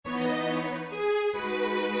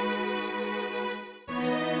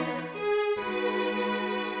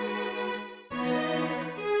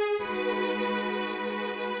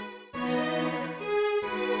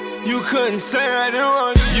You couldn't say I didn't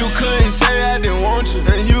want you. You couldn't say I didn't want you.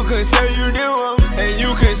 And you couldn't say you didn't want me. And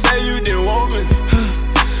you couldn't say you didn't want me.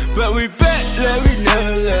 But we back like we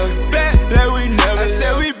never left. Back like we never. I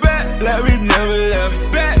said we back like we never left.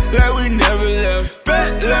 Back like we never left.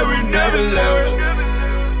 Back like we never left.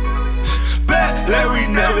 Back like we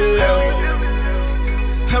never left.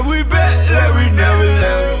 And we back like we never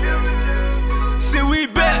left. See, we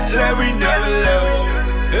back like we never left.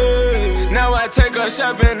 Now I take her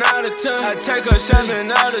shopping out of town. I take her shopping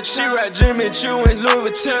out of town. She ride Jimmy Choo and Louis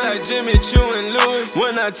Vuitton. Like Jimmy Choo and Louis.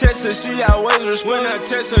 When I text her, she always respond. When I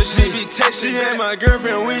text her, she be texting. She ain't my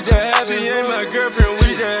girlfriend, we just having fun. She ain't my girlfriend,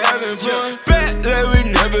 we just having fun. Back like we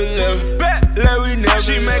never left. Back like we never left.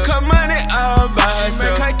 She make her money all by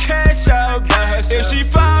herself. She make her cash out by herself. If she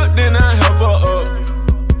fall, then I help her up.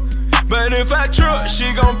 But if I trip,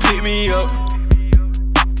 she gon' pick me up.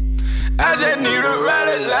 I just need a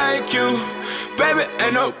rider like you. Baby,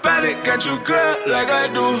 ain't nobody got you girl like I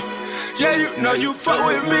do. Yeah, you know you fuck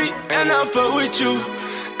with me, and I fuck with you.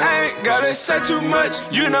 I ain't gotta say too much,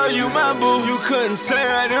 you know you my boo. You couldn't say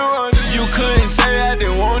I didn't want you. You couldn't say I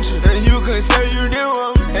didn't want you. And you couldn't say you didn't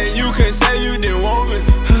want me. And you couldn't say you didn't want me.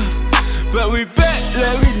 But we back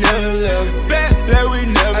like we never left. Back like we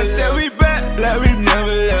never left. I said we back like we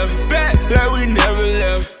never left. Back like we never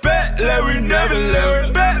left. Back like we never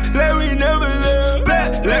left. Back like we never left.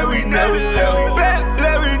 Back like we never left. Back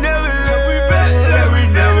like we never left. We back like we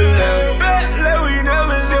never left. Back like we never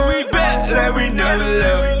left. See, we back like we never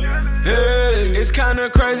left. Hey, it's kinda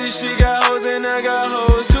crazy, she got hoes and I got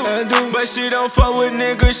hoes too. I do, but she don't fuck with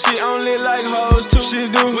niggas, she only like hoes too. She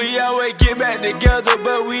do, we always get back together,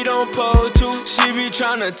 but we don't pose too. She be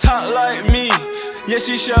tryna talk like me, yeah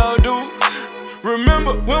she sure do.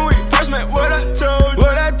 Remember when we first met, what I told you,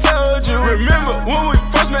 what I told you. Remember when we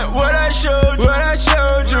first met, what I showed you, what I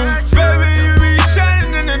showed you. Baby, you be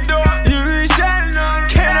shining in the door, you be shining on.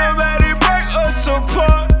 Can't nobody break or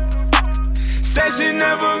support. Said she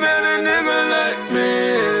never met a nigga like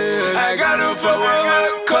me. I gotta fuck with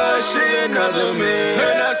her cause she another man.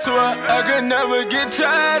 And I swear I could never get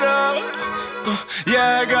tired of.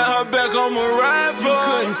 Yeah, I got her back on my ride for. You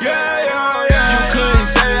couldn't say, You couldn't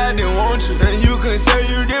say I didn't want you. And you couldn't say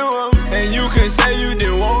you didn't want me. And you couldn't say you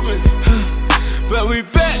didn't want me. But we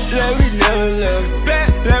back like we never left. Back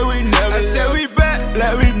like we never left. I said we back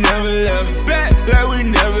like we never left. Back like we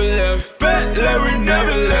never left. Back like we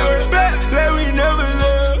never left.